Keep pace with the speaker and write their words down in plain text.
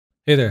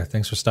Hey there,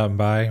 thanks for stopping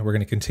by. We're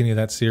going to continue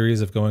that series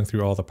of going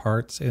through all the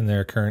parts in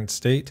their current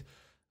state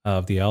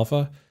of the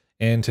alpha.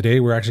 And today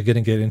we're actually going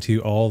to get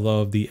into all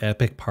of the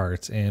epic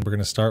parts, and we're going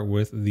to start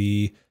with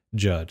the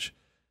judge.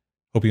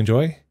 Hope you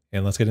enjoy,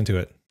 and let's get into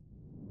it.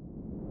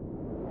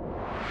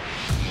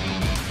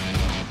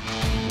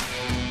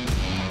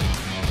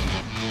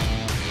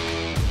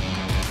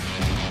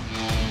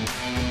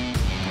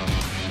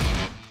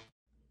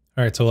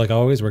 All right, so like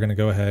always, we're going to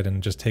go ahead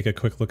and just take a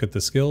quick look at the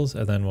skills,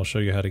 and then we'll show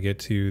you how to get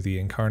to the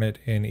Incarnate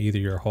in either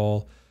your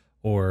hall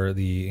or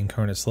the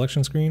Incarnate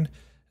selection screen, and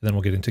then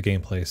we'll get into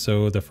gameplay.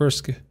 So the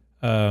first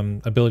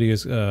ability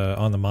is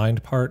on the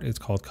mind part. It's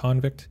called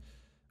Convict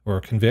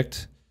or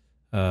Convict.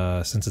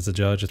 Since it's a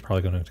judge, it's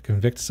probably going to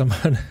convict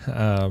someone.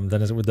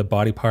 Then with the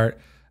body part,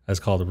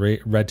 it's called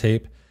Red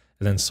Tape,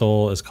 and then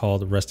soul is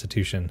called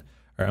Restitution.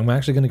 All right, I'm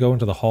actually going to go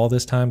into the hall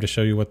this time to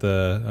show you what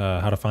the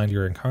how to find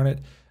your Incarnate.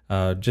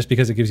 Just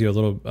because it gives you a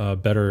little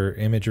better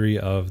imagery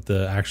of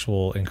the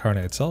actual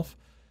Incarnate itself.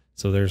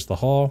 So there's the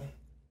hall,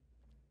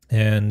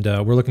 and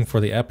we're looking for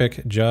the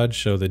epic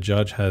judge. So the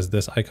judge has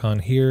this icon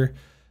here.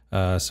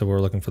 So we're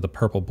looking for the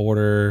purple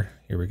border.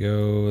 Here we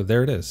go.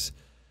 There it is.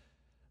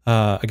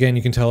 Again,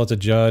 you can tell it's a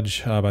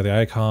judge by the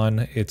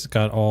icon. It's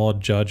got all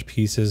judge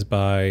pieces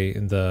by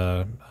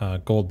the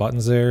gold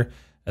buttons there.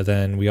 And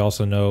then we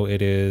also know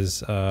it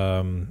is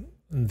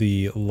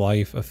the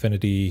life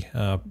affinity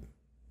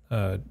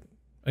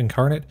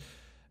Incarnate,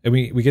 and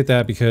we get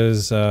that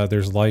because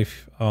there's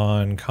life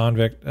on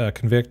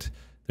Convict,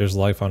 there's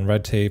life on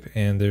Red Tape,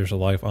 and there's a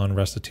life on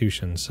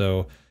Restitution.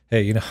 So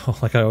hey, you know,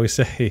 like I always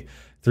say,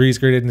 3 is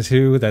greater than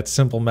 2. That's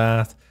simple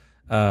math.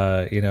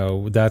 You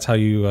know, that's how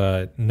you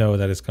know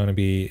that it's going to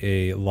be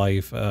a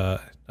life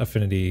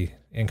affinity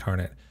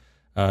Incarnate.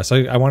 So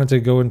I wanted to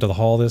go into the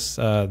hall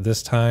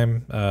this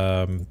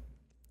time,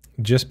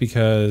 just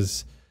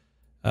because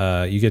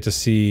you get to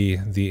see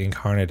the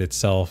Incarnate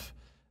itself.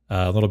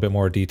 A little bit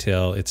more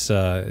detail. It's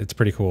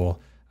pretty cool.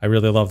 I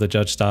really love the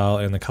judge style,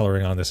 and the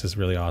coloring on this is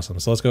really awesome.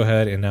 So let's go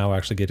ahead and now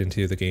actually get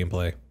into the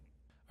gameplay.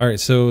 All right,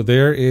 so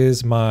there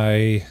is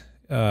my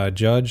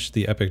judge,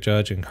 the epic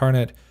judge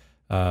Incarnate.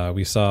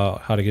 We saw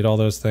how to get all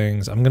those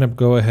things. I'm gonna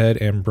go ahead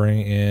and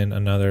bring in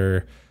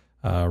another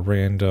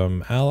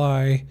random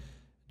ally,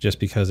 just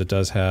because it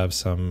does have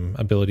some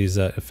abilities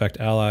that affect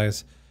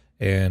allies,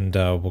 and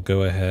we'll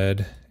go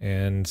ahead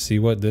and see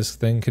what this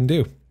thing can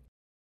do.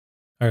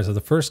 All right, so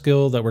the first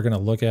skill that we're going to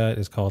look at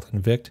is called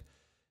Convict.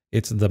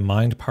 It's the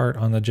mind part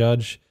on the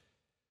judge.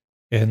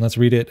 And let's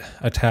read it.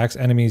 Attacks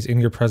enemies in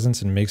your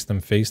presence and makes them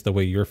face the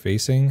way you're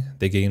facing.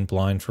 They gain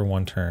blind for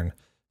 1 turn.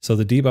 So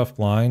the debuff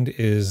blind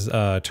is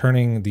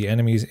turning the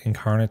enemy's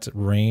Incarnate's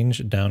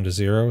range down to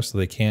 0, so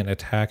they can't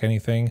attack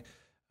anything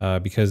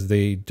because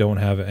they don't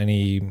have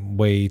any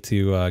way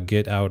to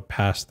get out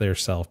past their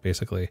self,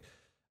 basically.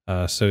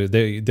 So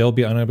they'll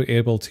be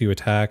unable to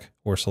attack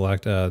or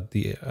select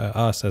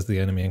us as the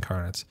enemy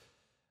Incarnates.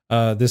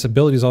 This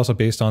ability is also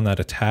based on that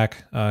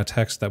attack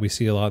text that we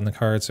see a lot in the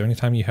cards. So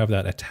anytime you have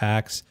that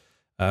attacks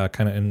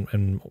kind of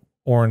in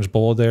orange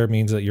bold there,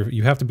 means that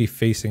you have to be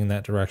facing in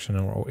that direction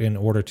in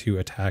order to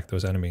attack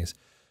those enemies.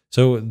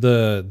 So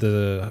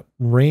the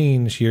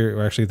range here,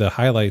 or actually the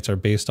highlights, are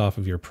based off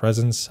of your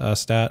presence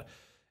stat,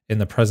 and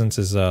the presence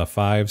is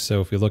 5. So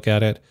if we look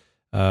at it,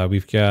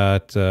 we've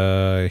got,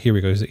 here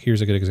we go.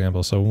 Here's a good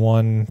example. So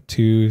 1,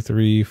 2,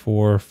 3,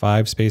 4,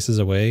 5 spaces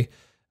away.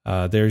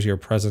 There's your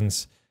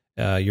presence.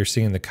 You're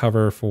seeing the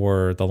cover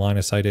for the line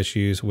of sight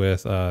issues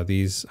with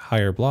these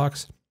higher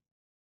blocks.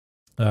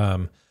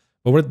 But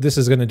what this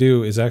is going to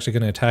do is actually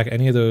going to attack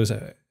any of those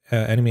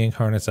enemy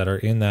Incarnates that are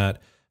in that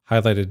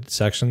highlighted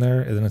section there.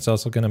 And then it's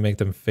also going to make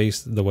them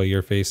face the way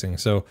you're facing.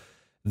 So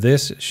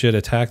this should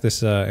attack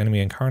this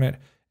enemy Incarnate.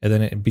 And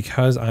then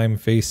because I'm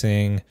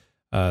facing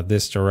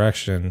this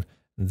direction,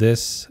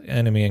 this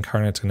enemy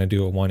Incarnate's going to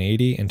do a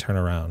 180 and turn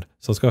around.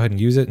 So let's go ahead and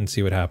use it and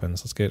see what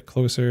happens. Let's get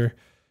closer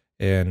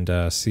and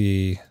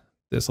see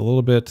this a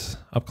little bit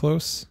up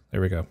close.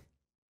 There we go.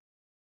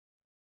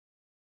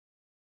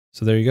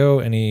 So there you go.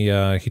 And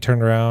he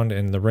turned around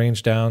and the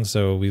range down.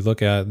 So we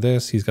look at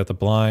this. He's got the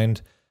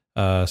blind,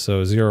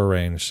 so 0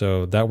 range.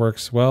 So that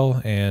works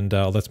well. And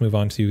let's move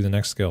on to the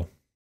next skill.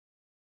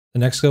 The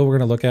next skill we're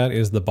going to look at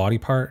is the body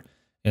part,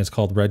 and it's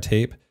called Red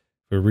Tape.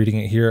 We're reading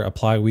it here.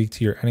 Apply weak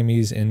to your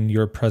enemies in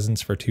your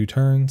presence for 2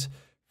 turns.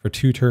 For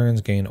 2 turns,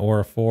 gain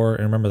aura 4.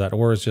 And remember that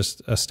aura is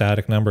just a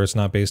static number. It's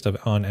not based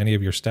on any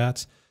of your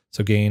stats.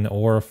 So gain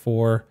aura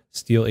 4,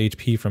 steal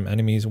HP from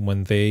enemies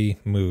when they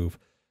move.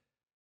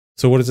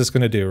 So what is this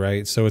going to do,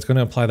 right? So it's going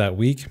to apply that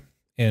weak.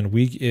 And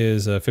weak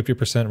is a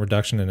 50%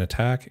 reduction in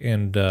attack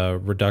and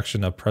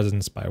reduction of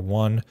presence by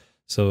 1.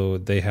 So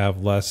they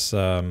have less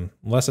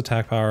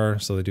attack power,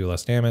 so they do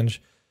less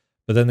damage.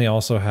 But then they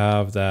also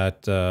have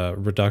that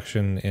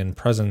reduction in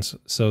presence,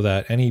 so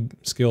that any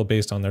skill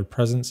based on their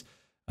presence,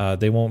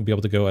 they won't be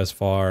able to go as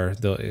far.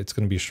 It's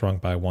going to be shrunk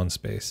by 1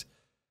 space.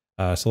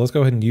 So let's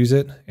go ahead and use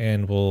it,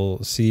 and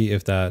we'll see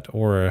if that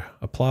aura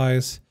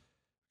applies.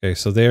 Okay,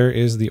 so there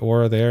is the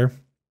aura there.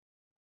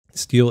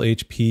 steal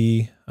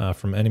HP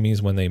from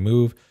enemies when they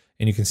move.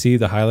 And you can see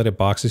the highlighted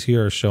boxes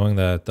here are showing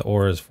that the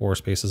aura is 4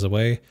 spaces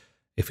away.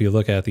 If you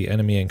look at the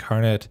enemy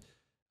incarnate,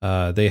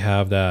 they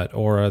have that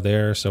aura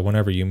there. So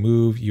whenever you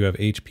move, you have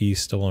HP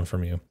stolen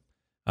from you.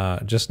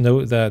 Just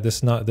note that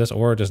this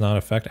aura does not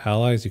affect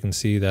allies. You can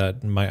see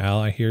that my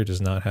ally here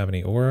does not have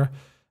any aura.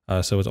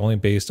 So it's only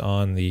based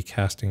on the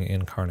casting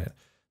incarnate.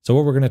 So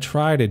what we're going to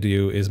try to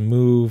do is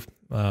move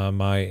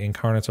my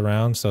incarnates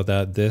around so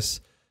that this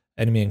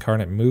enemy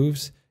incarnate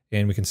moves,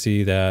 and we can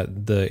see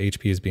that the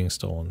HP is being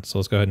stolen. So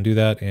let's go ahead and do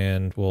that,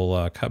 and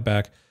we'll cut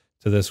back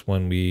to this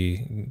when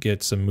we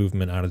get some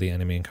movement out of the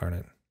enemy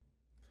incarnate.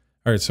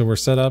 All right, so we're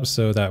set up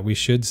so that we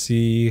should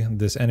see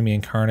this enemy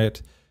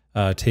incarnate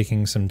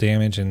taking some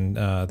damage and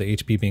the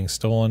HP being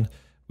stolen.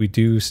 We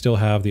do still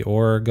have the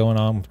aura going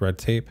on with red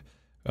tape.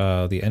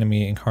 The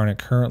enemy incarnate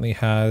currently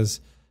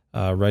has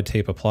red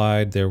tape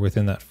applied. They're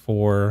within that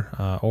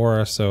 4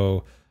 aura,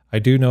 so I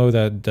do know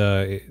that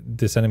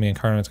this enemy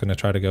incarnate is going to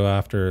try to go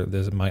after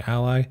my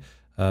ally.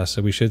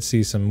 So we should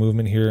see some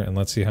movement here, and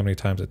let's see how many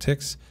times it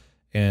ticks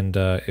and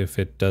if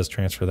it does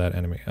transfer that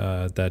enemy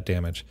that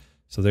damage.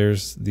 So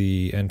there's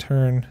the end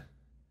turn.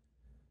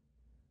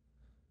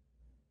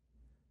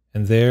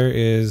 And there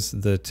is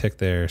the tick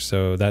there.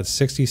 So that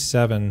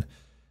 67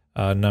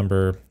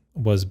 number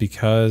was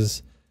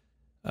because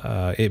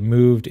it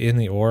moved in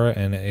the aura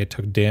and it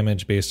took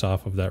damage based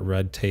off of that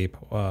red tape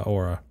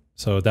aura.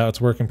 So that's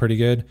working pretty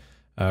good.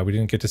 We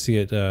didn't get to see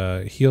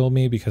it heal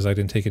me because I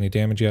didn't take any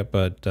damage yet,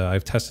 but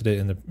I've tested it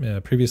in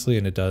the previously,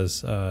 and it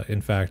does,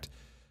 in fact,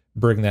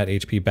 bring that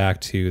HP back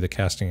to the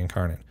casting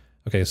incarnate.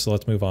 Okay, so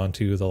let's move on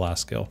to the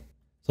last skill.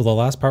 So the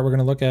last part we're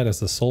going to look at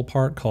is the soul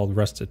part called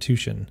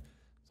Restitution.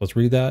 Let's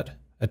read that.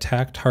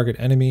 Attack target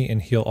enemy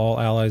and heal all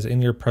allies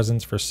in your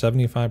presence for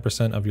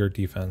 75% of your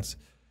defense.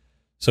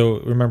 So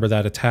remember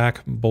that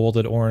attack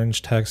bolded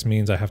orange text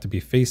means I have to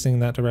be facing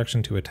that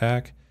direction to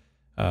attack.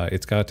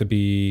 It's got to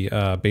be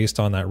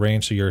based on that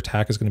range. So your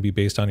attack is going to be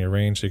based on your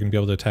range. So you're going to be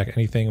able to attack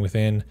anything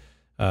within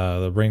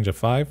the range of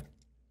 5.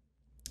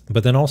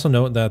 But then also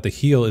note that the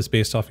heal is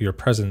based off of your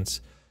presence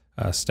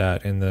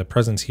stat, and the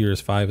presence here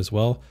is 5 as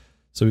well.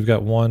 So we've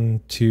got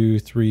 1, 2,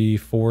 3,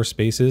 4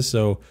 spaces.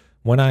 So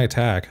when I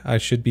attack, I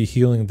should be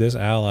healing this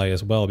ally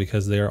as well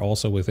because they are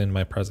also within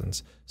my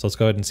presence. So let's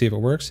go ahead and see if it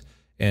works,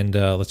 and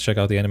let's check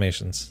out the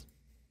animations.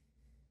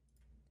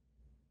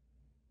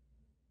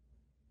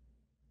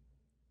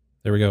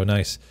 There we go,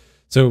 nice.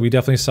 So we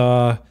definitely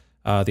saw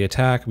the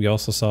attack. We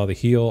also saw the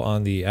heal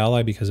on the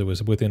ally because it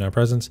was within our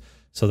presence.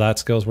 So that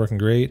skill is working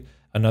great.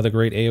 Another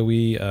great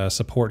AoE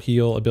support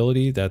heal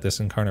ability that this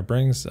incarnate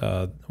brings,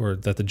 or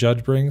that the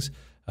judge brings.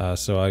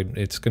 It's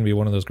going to be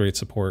one of those great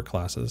support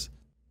classes.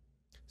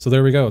 So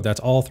there we go.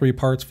 That's all 3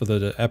 parts for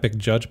the epic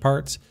judge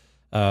parts.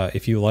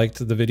 If you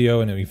liked the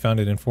video and you found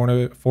it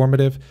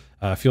informative,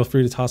 feel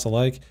free to toss a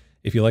like.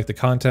 If you like the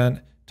content,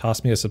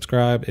 toss me a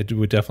subscribe. It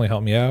would definitely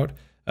help me out.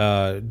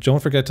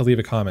 Don't forget to leave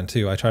a comment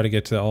too. I try to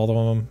get to all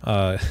of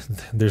them.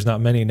 There's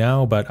not many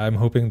now, but I'm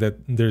hoping that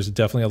there's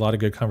definitely a lot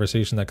of good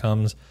conversation that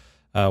comes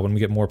when we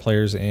get more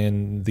players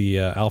in the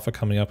alpha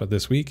coming up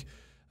this week.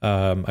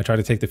 I try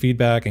to take the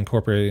feedback,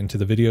 incorporate it into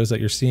the videos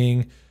that you're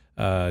seeing.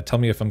 Tell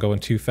me if I'm going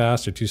too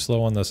fast or too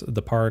slow on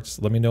the parts.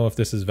 Let me know if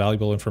this is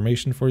valuable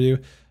information for you.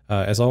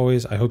 As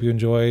always, I hope you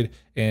enjoyed,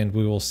 and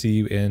we will see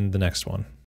you in the next one.